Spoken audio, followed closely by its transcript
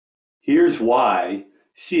Here's why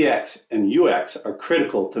CX and UX are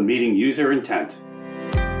critical to meeting user intent.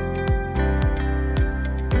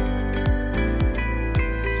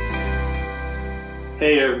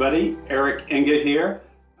 Hey everybody, Eric Enge here.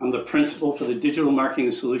 I'm the principal for the Digital Marketing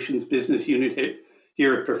Solutions business unit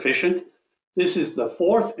here at Proficient. This is the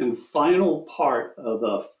fourth and final part of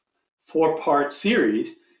a four-part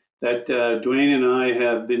series that Duane and I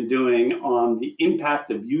have been doing on the impact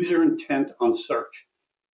of user intent on search.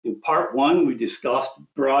 In part one, we discussed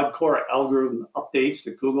broad core algorithm updates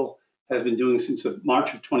that Google has been doing since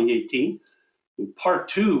March of 2018. In part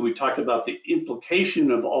two, we talked about the implication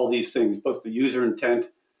of all these things, both the user intent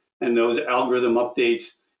and those algorithm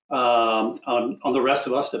updates on the rest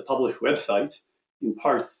of us that publish websites. In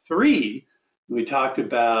part three, we talked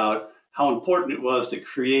about how important it was to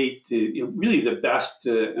create really the best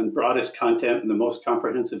and broadest content and the most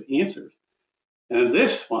comprehensive answers. And in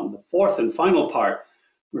this one, the fourth and final part,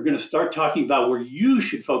 we're going to start talking about where you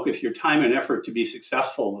should focus your time and effort to be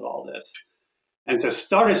successful with all this. And to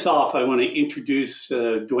start us off, I want to introduce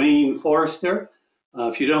Duane Forrester.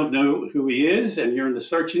 If you don't know who he is and you're in the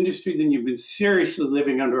search industry, then you've been seriously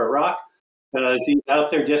living under a rock, because he's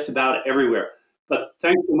out there just about everywhere. But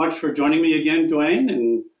thanks so much for joining me again, Duane,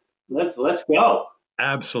 and let's go.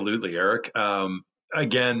 Absolutely, Eric.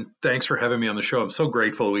 Again, thanks for having me on the show. I'm so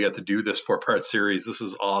grateful we got to do this four-part series. This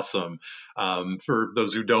is awesome. For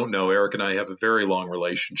those who don't know, Eric and I have a very long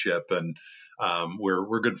relationship, and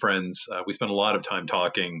we're good friends. We spend a lot of time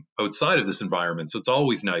talking outside of this environment, so it's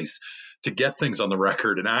always nice to get things on the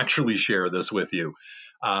record and actually share this with you.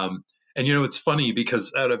 And it's funny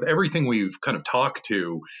because out of everything we've kind of talked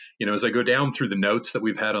to, as I go down through the notes that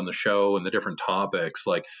we've had on the show and the different topics,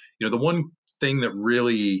 the one thing that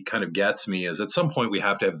really kind of gets me is at some point we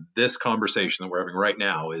have to have this conversation that we're having right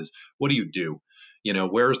now is, what do you do?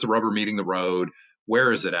 Where is the rubber meeting the road?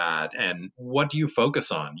 Where is it at? And what do you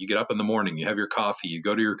focus on? You get up in the morning, you have your coffee, you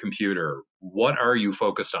go to your computer. What are you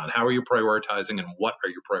focused on? How are you prioritizing, and what are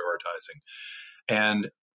you prioritizing?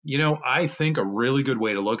 And, I think a really good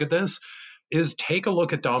way to look at this is take a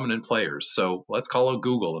look at dominant players. So let's call out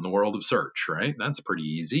Google in the world of search, right? That's pretty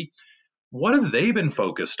easy. What have they been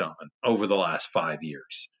focused on over the last 5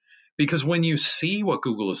 years? Because when you see what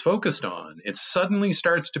Google is focused on, it suddenly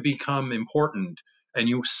starts to become important, and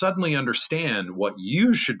you suddenly understand what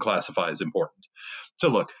you should classify as important. So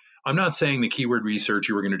look, I'm not saying the keyword research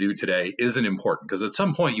you were going to do today isn't important, because at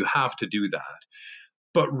some point you have to do that.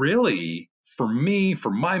 But really, for me, for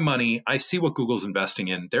my money, I see what Google's investing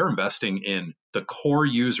in. They're investing in the core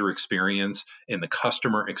user experience, in the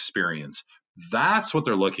customer experience. That's what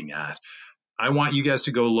they're looking at. I want you guys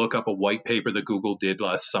to go look up a white paper that Google did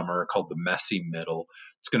last summer called The Messy Middle.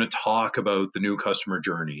 It's going to talk about the new customer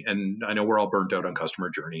journey. And I know we're all burnt out on customer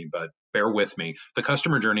journey, but bear with me. The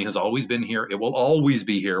customer journey has always been here. It will always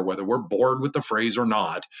be here, whether we're bored with the phrase or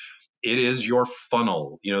not. It is your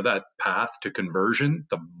funnel, that path to conversion,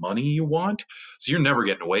 the money you want. So you're never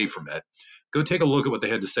getting away from it. Go take a look at what they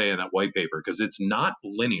had to say in that white paper, because it's not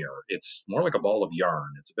linear. It's more like a ball of yarn.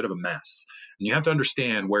 It's a bit of a mess. And you have to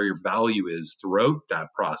understand where your value is throughout that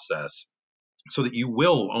process so that you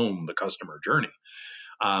will own the customer journey.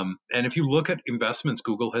 And if you look at investments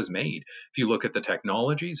Google has made, if you look at the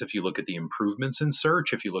technologies, if you look at the improvements in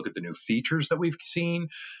search, if you look at the new features that we've seen,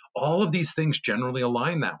 all of these things generally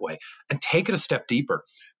align that way. And take it a step deeper.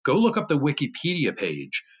 Go look up the Wikipedia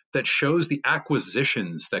page that shows the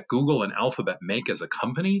acquisitions that Google and Alphabet make as a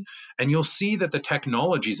company, and you'll see that the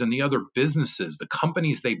technologies and the other businesses, the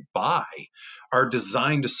companies they buy, are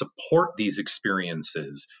designed to support these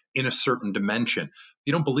experiences in a certain dimension. If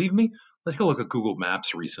you don't believe me, let's go look at Google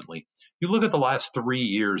Maps recently. You look at the last 3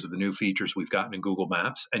 years of the new features we've gotten in Google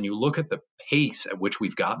Maps, and you look at the pace at which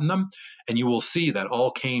we've gotten them, and you will see that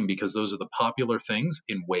all came because those are the popular things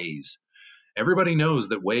in Waze. Everybody knows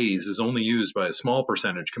that Waze is only used by a small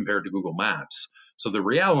percentage compared to Google Maps. So the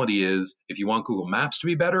reality is, if you want Google Maps to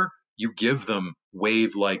be better, you give them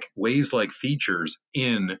Waze-like features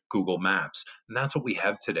in Google Maps. And that's what we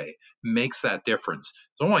have today. Makes that difference.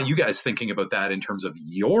 So I want you guys thinking about that in terms of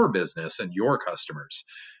your business and your customers.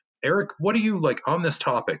 Eric, what do you like on this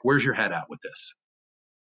topic? Where's your head at with this?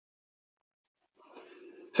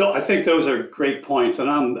 So I think those are great points, and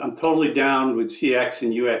I'm totally down with CX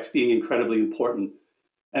and UX being incredibly important.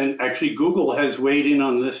 And actually, Google has weighed in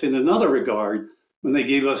on this in another regard when they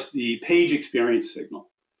gave us the page experience signal,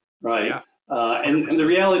 right? Yeah, and the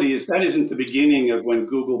reality is that isn't the beginning of when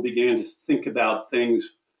Google began to think about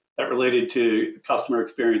things that related to customer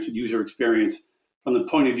experience and user experience from the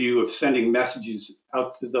point of view of sending messages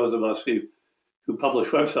out to those of us who publish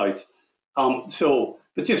websites. So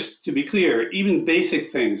But just to be clear, even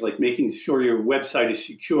basic things like making sure your website is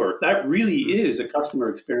secure, that really is a customer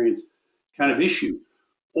experience kind of issue.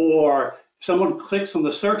 Or if someone clicks on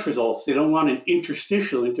the search results, they don't want an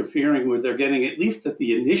interstitial interfering with they're getting at least at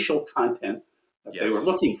the initial content that they were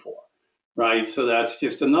looking for, right? So that's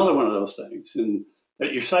just another one of those things. And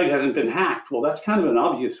that your site hasn't been hacked, well, that's kind of an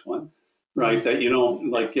obvious one, right? That you don't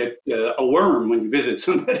like get a worm when you visit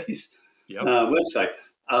somebody's website.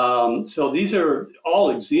 So these are all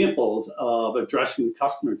examples of addressing the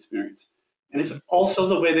customer experience. And it's also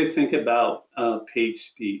the way they think about page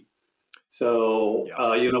speed. So,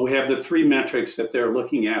 we have the 3 metrics that they're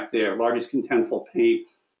looking at there: largest contentful paint,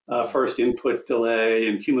 first input delay,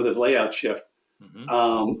 and cumulative layout shift.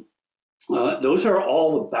 Those are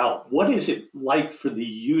all about what is it like for the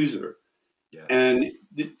user. And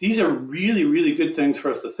these are really, really good things for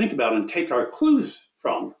us to think about and take our clues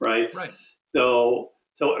from, right? So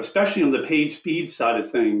especially on the page speed side of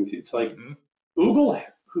things, it's like Google,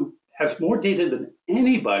 who has more data than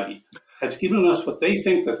anybody, has given us what they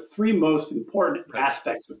think the 3 most important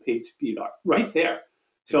aspects of page speed are right there.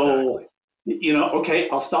 So, okay,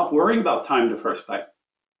 I'll stop worrying about time to first byte.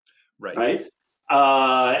 Right.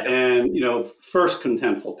 And, first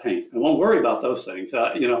contentful paint. I won't worry about those things.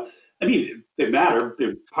 They matter.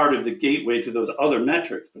 They're part of the gateway to those other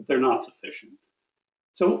metrics, but they're not sufficient.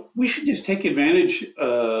 So we should just take advantage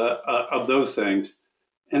of those things.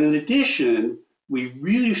 And in addition, we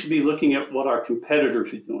really should be looking at what our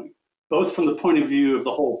competitors are doing, both from the point of view of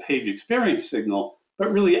the whole page experience signal,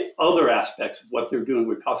 but really other aspects of what they're doing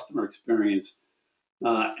with customer experience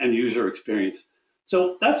and user experience.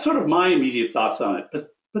 So that's sort of my immediate thoughts on it.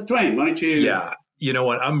 But Duane, why don't you? Yeah, you know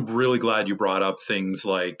what? I'm really glad you brought up things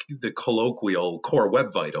like the colloquial core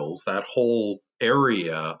web vitals, that whole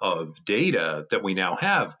area of data that we now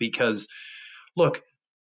have, because look,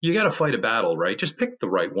 you got to fight a battle, right? Just pick the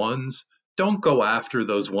right ones. Don't go after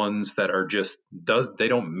those ones that are just, they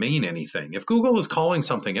don't mean anything. If Google is calling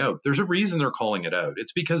something out, there's a reason they're calling it out.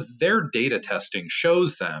 It's because their data testing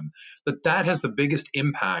shows them that has the biggest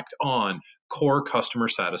impact on core customer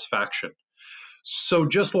satisfaction. So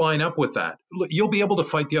just line up with that. You'll be able to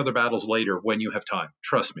fight the other battles later when you have time.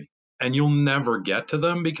 Trust me. And you'll never get to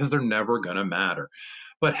them because they're never going to matter.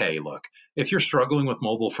 But hey, look, if you're struggling with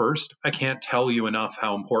mobile first, I can't tell you enough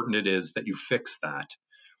how important it is that you fix that.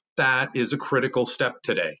 That is a critical step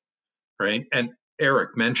today, right? And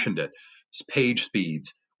Eric mentioned it, page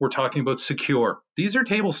speeds. We're talking about secure. These are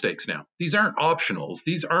table stakes now. These aren't optionals.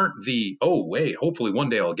 These aren't the, oh, wait, hopefully one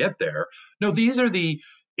day I'll get there. No, these are the,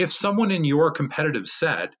 if someone in your competitive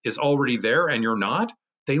set is already there and you're not,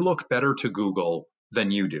 they look better to Google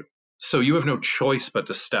than you do. So you have no choice but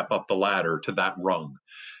to step up the ladder to that rung.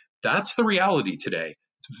 That's the reality today.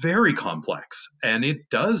 It's very complex, and it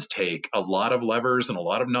does take a lot of levers and a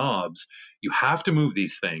lot of knobs. You have to move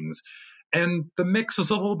these things, and the mix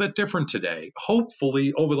is a little bit different today.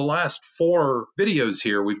 Hopefully, over the last 4 videos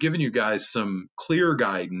here, we've given you guys some clear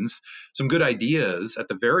guidance, some good ideas at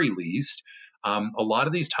the very least. A lot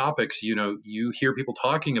of these topics, you hear people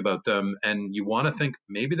talking about them, and you want to think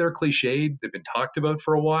maybe they're cliched, they've been talked about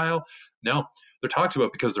for a while. No, they're talked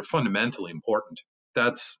about because they're fundamentally important.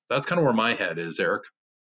 That's kind of where my head is, Eric.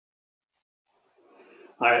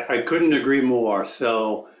 I couldn't agree more.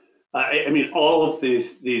 So, all of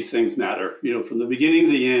these things matter. From the beginning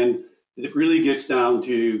to the end, it really gets down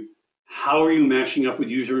to how are you matching up with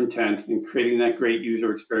user intent and creating that great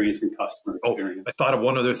user experience and customer experience. I thought of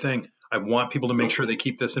one other thing. I want people to make sure they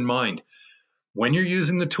keep this in mind. When you're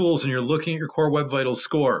using the tools and you're looking at your Core Web Vitals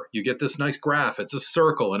score, you get this nice graph. It's a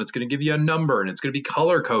circle, and it's going to give you a number, and it's going to be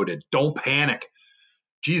color-coded. Don't panic.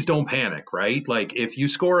 Geez, don't panic, right? Like if you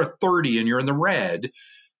score a 30 and you're in the red,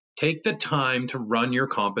 take the time to run your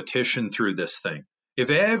competition through this thing.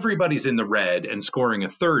 If everybody's in the red and scoring a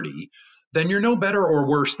 30, then you're no better or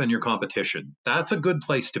worse than your competition. That's a good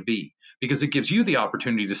place to be because it gives you the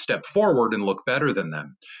opportunity to step forward and look better than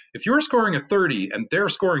them. If you're scoring a 30 and they're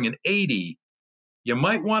scoring an 80, you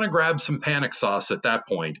might want to grab some panic sauce at that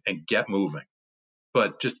point and get moving.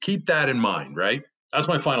 But just keep that in mind, right? That's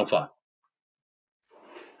my final thought.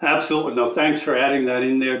 Absolutely. No, thanks for adding that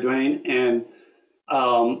in there, Duane. And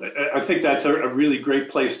I think that's a really great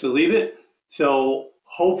place to leave it. So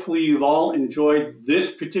hopefully you've all enjoyed this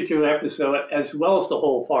particular episode, as well as the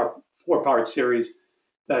whole 4-part series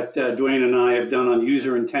that Duane and I have done on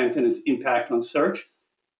user intent and its impact on search.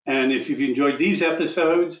 And if you've enjoyed these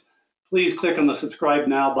episodes, please click on the subscribe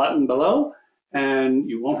now button below, and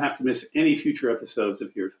you won't have to miss any future episodes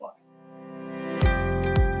of Here's Why.